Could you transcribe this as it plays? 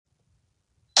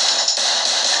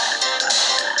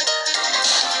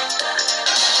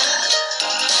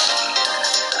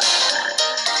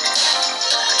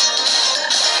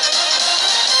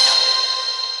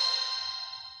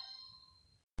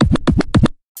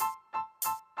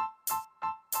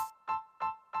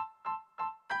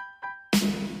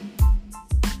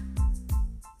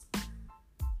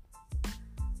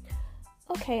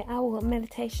Okay, our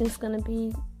meditation is going to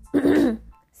be 2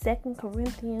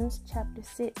 Corinthians chapter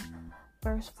 6,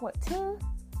 verse 14,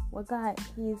 where God,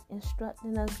 He's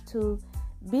instructing us to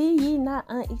be ye not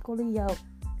unequally yoked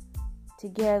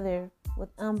together with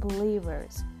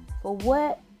unbelievers. For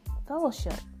what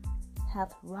fellowship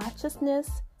hath righteousness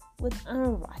with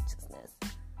unrighteousness?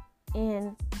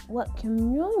 And what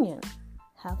communion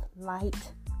hath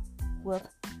light with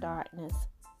darkness?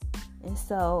 And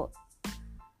so,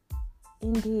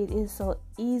 indeed, it's so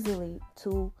easily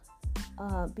to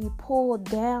be pulled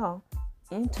down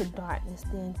into darkness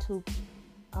than to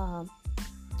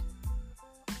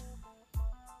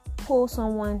pull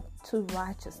someone to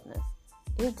righteousness.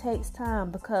 It takes time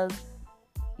because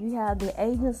you have the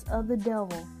agents of the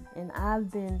devil, and I've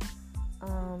been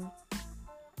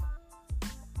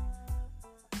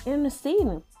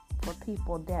interceding for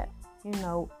people that,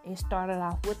 it started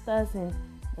off with us and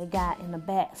they got in a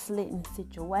backslidden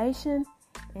situation,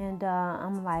 and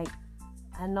I'm like,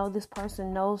 I know this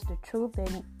person knows the truth,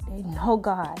 they know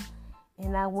God,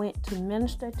 and I went to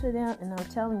minister to them, and I'm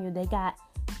telling you, they got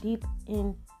deep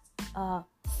in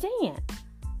sin,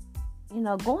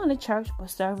 going to church but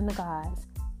serving the gods.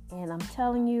 And I'm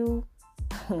telling you,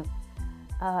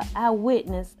 I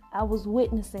was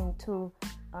witnessing to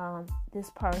this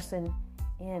person,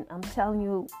 and I'm telling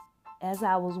you, as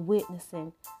I was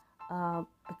witnessing,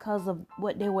 because of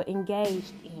what they were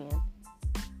engaged in,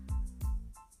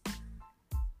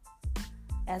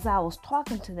 as I was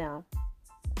talking to them,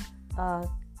 I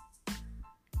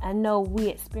know we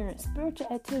experienced spiritual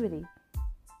activity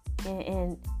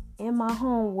and in my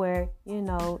home where,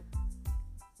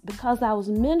 because I was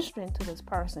ministering to this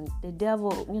person, the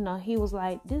devil, he was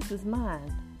like, this is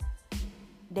mine.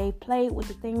 They played with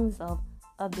the things of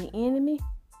the enemy,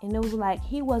 and it was like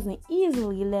he wasn't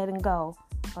easily letting go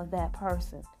of that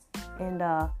person. And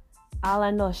all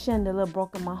I know is chandelier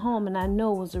broke in my home, and I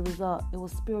know it was a result. It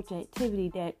was spiritual activity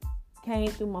that came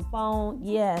through my phone,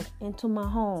 into my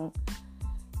home.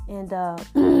 And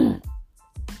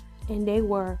and they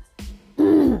were,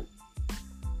 they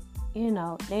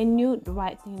knew the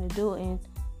right thing to do, and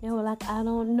they were like, I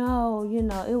don't know,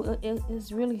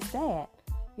 it's really sad,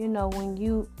 when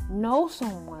you know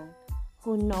someone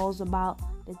who knows about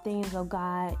the things of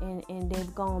God, and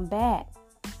they've gone back,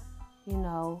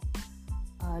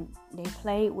 they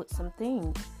played with some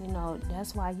things,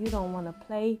 that's why you don't want to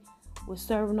play with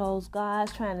serving those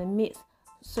gods, trying to mix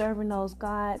serving those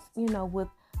gods, with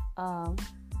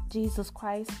Jesus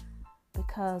Christ,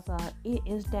 because it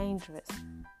is dangerous.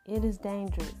 It is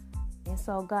dangerous. And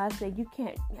so God said,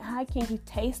 how can you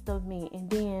taste of me and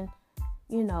then,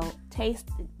 taste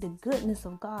the goodness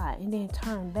of God and then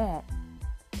turn back?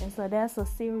 And so that's a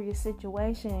serious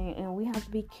situation, and we have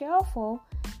to be careful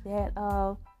that,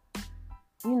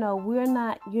 we're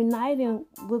not uniting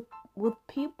with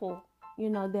people,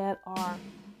 that are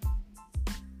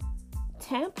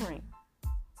tampering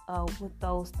with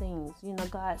those things.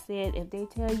 God said, if they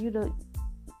tell you to,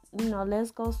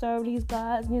 let's go serve these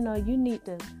gods, you need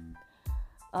to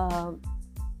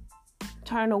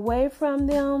turn away from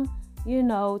them,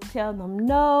 tell them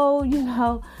no,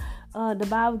 the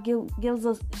Bible gives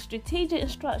us strategic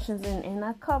instructions, and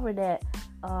I covered that.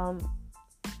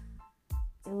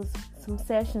 It was some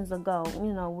sessions ago,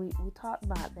 we talked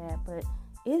about that, but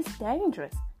it's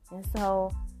dangerous. And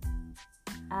so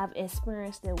I've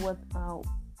experienced it with,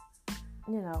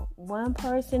 one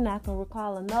person. I can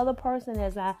recall another person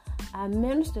as I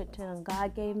ministered to them.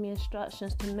 God gave me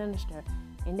instructions to minister,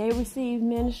 and they received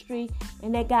ministry,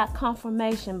 and they got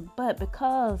confirmation. But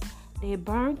because they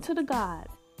burned to the gods,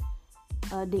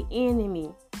 the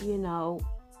enemy,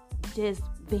 just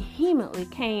vehemently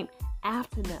came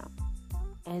after them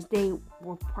as they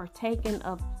were partaking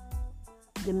of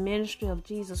the ministry of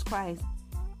Jesus Christ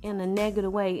in a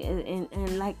negative way,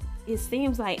 and like it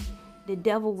seems like the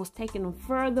devil was taking them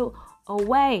further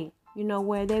away,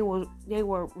 where they were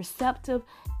receptive.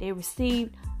 They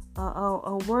received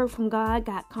a word from God,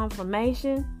 got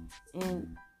confirmation,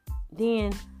 and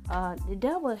then the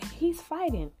devil, he's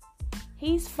fighting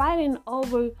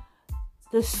over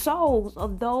the souls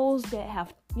of those that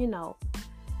have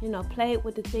played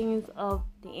with the things of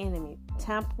the enemy,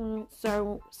 tampering,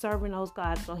 serving those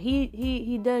gods. So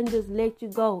he doesn't just let you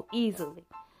go easily.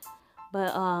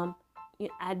 But I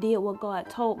did what God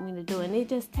told me to do, and it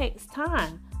just takes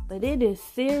time. But it is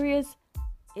serious.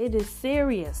 It is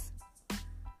serious.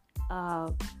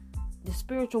 The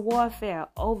spiritual warfare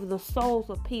over the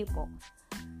souls of people.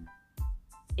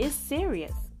 It's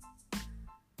serious.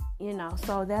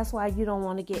 So that's why you don't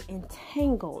want to get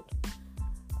entangled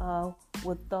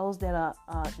with those that are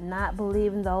not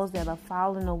believing, those that are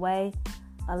falling away.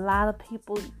 a lot of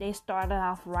people, they started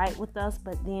off right with us,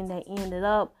 but then they ended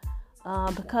up,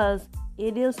 because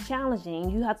it is challenging.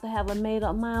 You have to have a made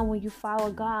up mind when you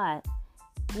follow God.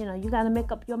 You know, you got to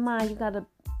make up your mind. You got to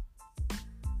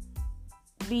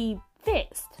be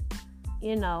fixed,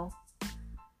 you know,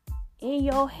 in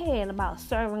your head about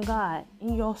serving God,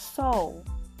 in your soul,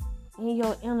 in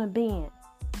your inner being.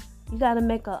 You got to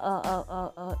make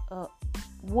a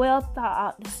well thought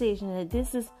out decision that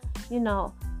this is, you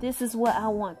know, this is what I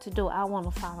want to do. I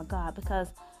want to follow God because,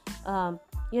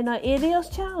 you know, it is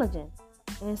challenging.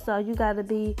 And so you got to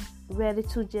be ready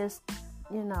to just,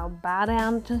 you know, bow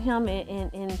down to him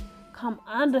and come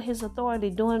under his authority,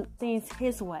 doing things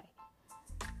his way.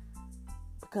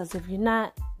 Because if you're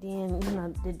not, then, you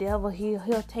know, the devil,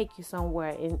 he'll take you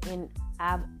somewhere. And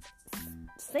I've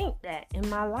seen that in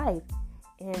my life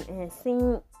and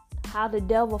seen how the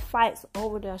devil fights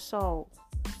over their souls.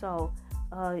 So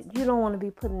you don't want to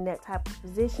be put in that type of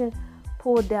position,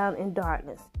 pulled down in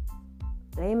darkness.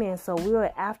 Amen. So we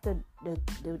are after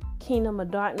the kingdom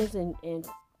of darkness and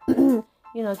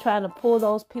you know, trying to pull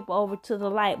those people over to the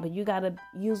light. But you got to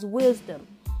use wisdom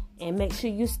and make sure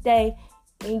you stay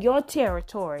in your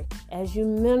territory as you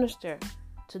minister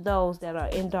to those that are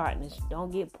in darkness.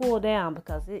 Don't get pulled down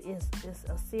because it's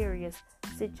a serious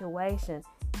situation.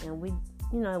 And we,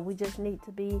 you know, we just need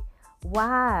to be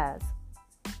wise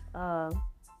as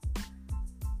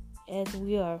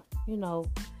we are, you know,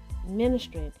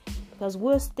 ministering. Because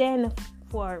we're standing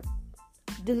for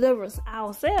deliverance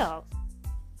ourselves.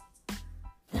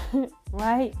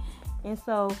 Right? And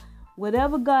so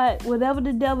whatever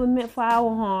the devil meant for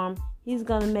our harm, he's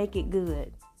going to make it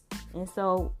good. And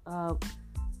so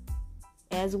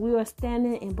as we are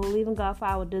standing and believing God for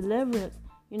our deliverance,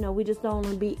 you know, we just don't want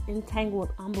to be entangled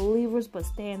with unbelievers, but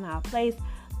stay in our place,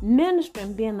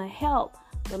 ministering, being a help,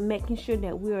 but making sure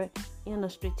that we're in a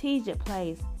strategic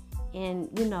place and,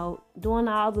 you know, doing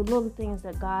all the little things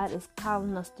that God is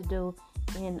calling us to do.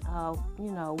 And,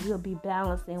 you know, we'll be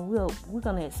balanced and we're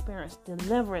going to experience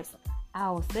deliverance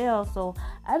ourselves. So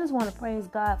I just want to praise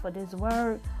God for this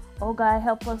word. Oh, God,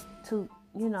 help us to,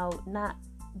 you know, not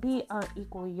be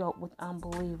unequally yoked with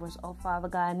unbelievers. Oh, Father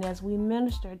God, and as we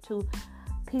minister to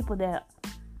people that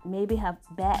maybe have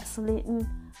backslidden,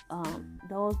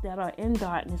 those that are in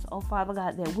darkness, oh, Father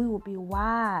God, that we will be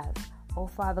wise, oh,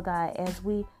 Father God, as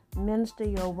we minister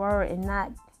your word and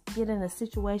not get in a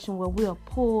situation where we are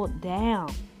pulled down.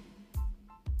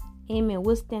 Amen.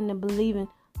 We're standing believing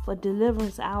for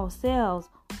deliverance ourselves,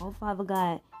 oh, Father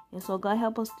God. And so, God,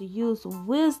 help us to use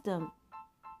wisdom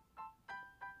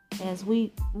as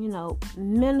we, you know,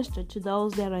 minister to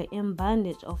those that are in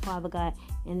bondage, oh, Father God,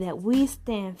 and that we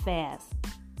stand fast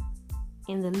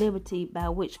in the liberty by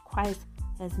which Christ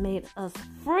has made us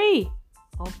free,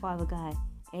 oh, Father God.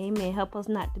 Amen. Help us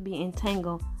not to be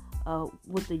entangled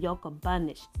with the yoke of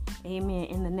bondage. Amen.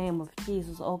 In the name of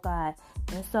Jesus, oh, God.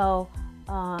 And so,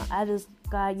 I just,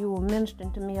 God, you were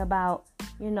ministering to me about,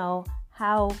 you know,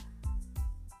 how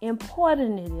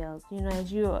important it is, you know,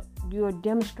 as you're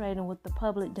demonstrating with the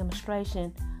public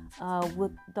demonstration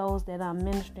with those that I'm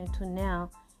ministering to now,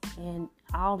 and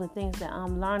all the things that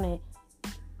I'm learning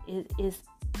is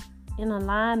in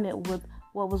alignment with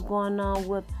what was going on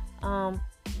with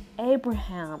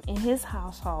Abraham and his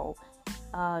household,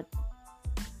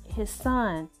 his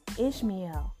son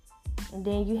Ishmael, and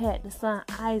then you had the son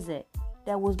Isaac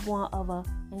that was born of an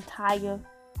entire,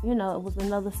 you know, it was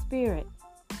another spirit.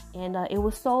 And it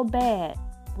was so bad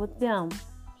with them,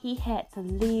 he had to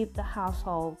leave the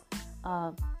household.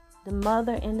 The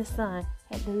mother and the son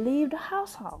had to leave the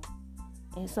household.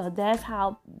 And so that's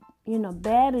how, you know,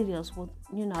 bad it is with,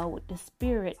 you know, with the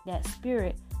spirit, that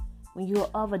spirit, when you're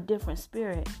of a different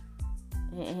spirit.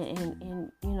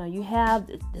 And you know, you have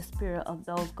the spirit of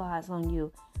those gods on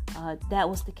you. That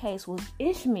was the case with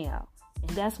Ishmael. And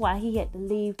that's why he had to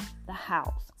leave the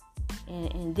house.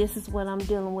 And this is what I'm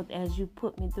dealing with as you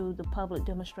put me through the public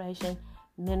demonstration,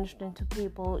 ministering to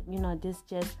people. You know, this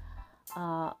just,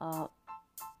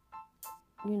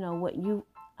 you know, what you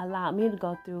allowed me to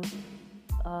go through,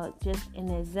 just an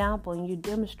example. And you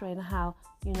demonstrating how,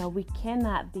 you know, we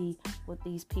cannot be with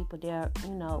these people. They're,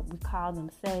 you know, we call them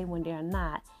saved when they're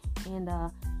not. And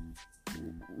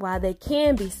while they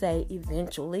can be saved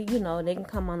eventually, you know, they can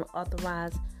come on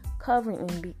unauthorized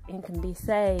covering and can be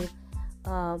saved.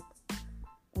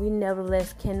 We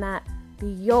nevertheless cannot be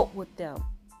yoked with them.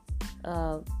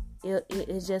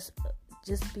 It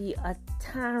just be a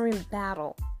tiring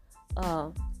battle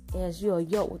as you are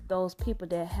yoked with those people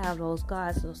that have those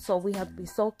gods. So we have to be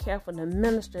so careful to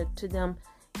minister to them,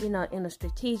 you know, in a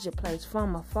strategic place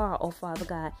from afar, oh, Father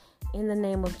God, in the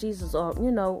name of Jesus. Or,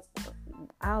 you know,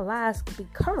 our lives could be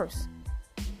cursed.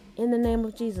 In the name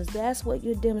of Jesus, that's what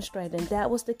you're demonstrating. That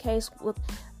was the case with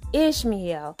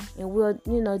Ishmael, and we're,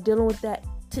 dealing with that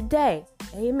today.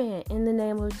 Amen. In the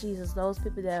name of Jesus, those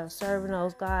people that are serving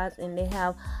those gods and they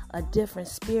have a different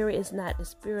spirit, it's not the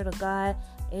spirit of God.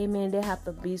 Amen. They have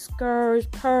to be scourged,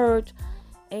 purged.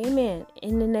 Amen.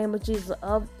 In the name of Jesus,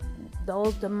 of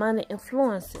those demonic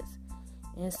influences.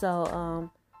 And so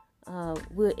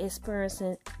we're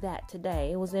experiencing that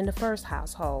today. It was in the first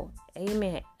household.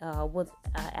 Amen. With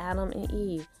Adam and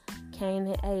Eve, Cain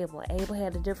and Abel. Abel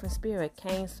had a different spirit.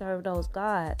 Cain served those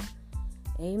gods.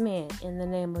 Amen. In the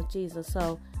name of Jesus.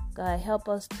 So God, help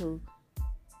us to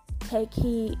take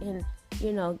heed and,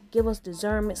 give us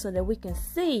discernment so that we can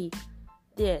see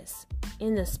this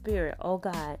in the spirit, oh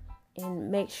God,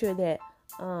 and make sure that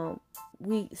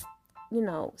we,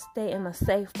 stay in a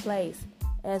safe place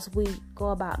as we go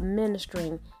about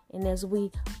ministering and as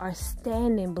we are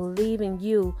standing, believing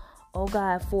you, oh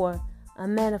God, for a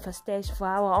manifestation for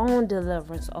our own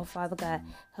deliverance. Oh Father God,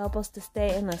 help us to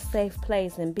stay in a safe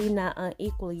place and be not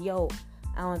unequally yoked.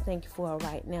 I want to thank you for it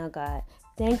right now, God.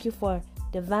 Thank you for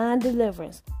divine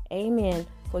deliverance. Amen.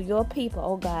 For your people,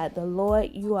 oh God, the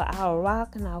Lord, you are our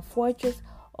rock and our fortress.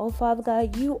 Oh Father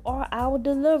God, you are our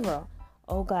deliverer.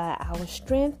 Oh God, our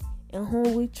strength in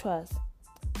whom we trust.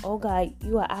 Oh God,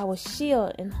 you are our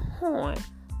shield and horn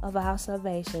of our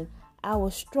salvation,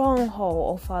 our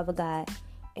stronghold, oh Father God.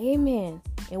 Amen.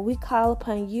 And we call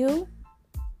upon you,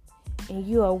 and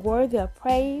you are worthy of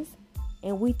praise.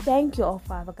 And we thank you, oh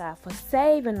Father God, for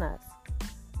saving us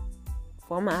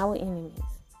from our enemies.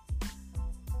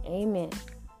 Amen.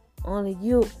 Only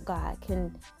you, God,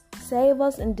 can save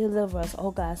us and deliver us,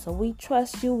 oh God. So we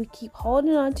trust you. We keep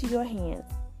holding on to your hands.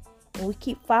 And we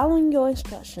keep following your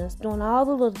instructions, doing all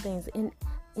the little things.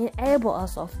 Enable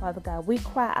us, oh Father God. We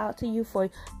cry out to you for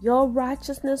your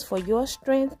righteousness, for your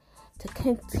strength, to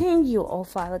continue, oh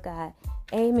Father God.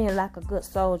 Amen. Like a good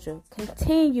soldier.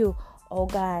 Continue, oh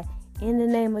God, in the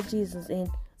name of Jesus. And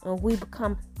we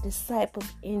become disciples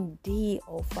indeed,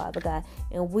 oh Father God.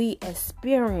 And we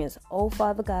experience, oh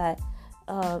Father God,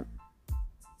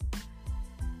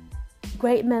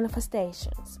 great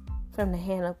manifestations from the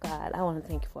hand of God. I want to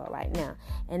thank you for it right now.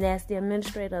 And as the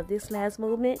administrator of this last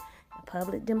movement, a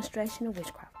public demonstration of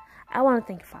witchcraft, I want to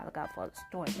thank you, Father God, for the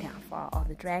story downfall of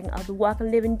the dragon of the walking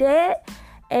living dead.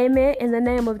 Amen. In the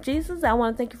name of Jesus, I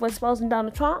want to thank you for exposing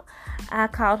Donald Trump. I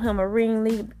called him a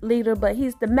ring leader, but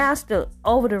he's the master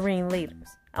over the ring leaders.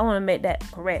 I want to make that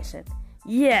correction.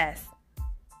 Yes.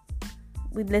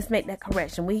 Let's make that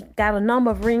correction. We got a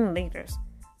number of ring leaders.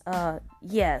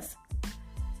 Yes.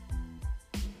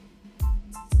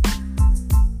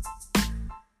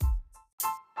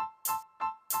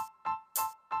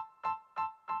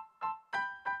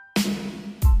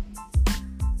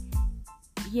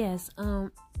 Yes,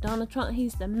 Donald Trump,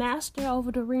 he's the master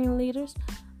over the ringleaders.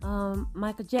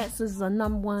 Michael Jackson is the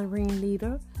number one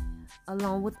ringleader,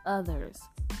 along with others.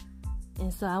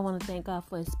 And so I want to thank God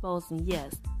for exposing,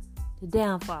 yes, the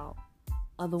downfall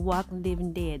of the walking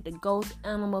living dead, the ghost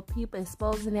animal people,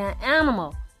 exposing their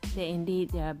animal that indeed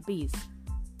they are beasts,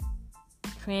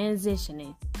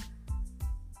 transitioning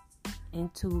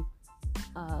into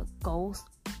ghosts,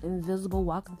 invisible,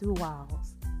 walking through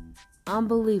walls.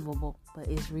 Unbelievable, but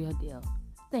it's real deal.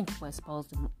 Thank you for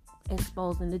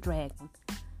exposing the dragon.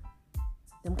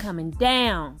 Them coming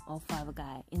down, oh Father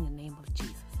God, in the name of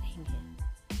Jesus. Amen.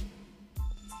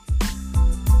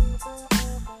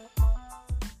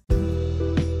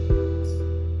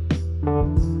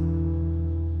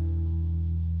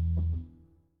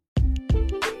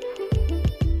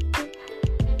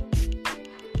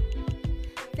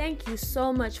 Thank you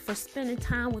so much for spending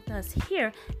time with us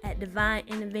here at Divine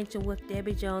Intervention with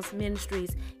Debbie Jones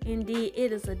Ministries. Indeed,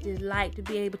 it is a delight to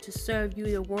be able to serve you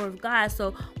the Word of God.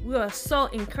 So we are so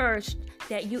encouraged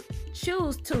that you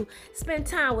choose to spend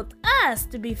time with us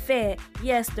to be fed,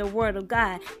 yes, the Word of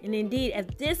God. And indeed,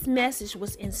 if this message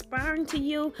was inspiring to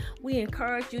you, we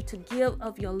encourage you to give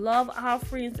of your love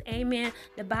offerings. Amen.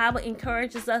 The Bible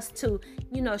encourages us to,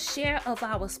 share of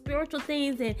our spiritual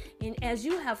things. And as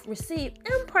you have received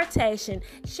impartation,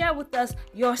 share with us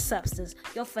your substance,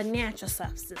 your financial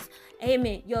substance.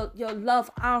 Amen. Your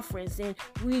love offerings. And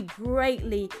we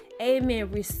greatly,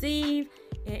 amen, receive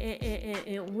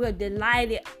and we're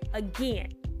delighted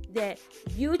again that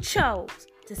you chose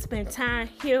to spend time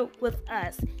here with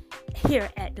us here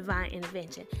at Divine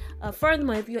Intervention.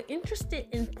 Furthermore, if you're interested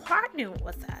in partnering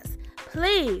with us,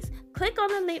 please click on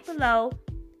the link below,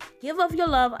 give of your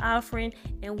love offering,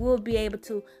 and we'll be able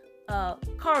to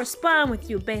correspond with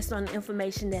you based on the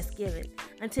information that's given.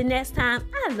 Until next time,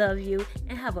 I love you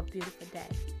and have a beautiful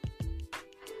day.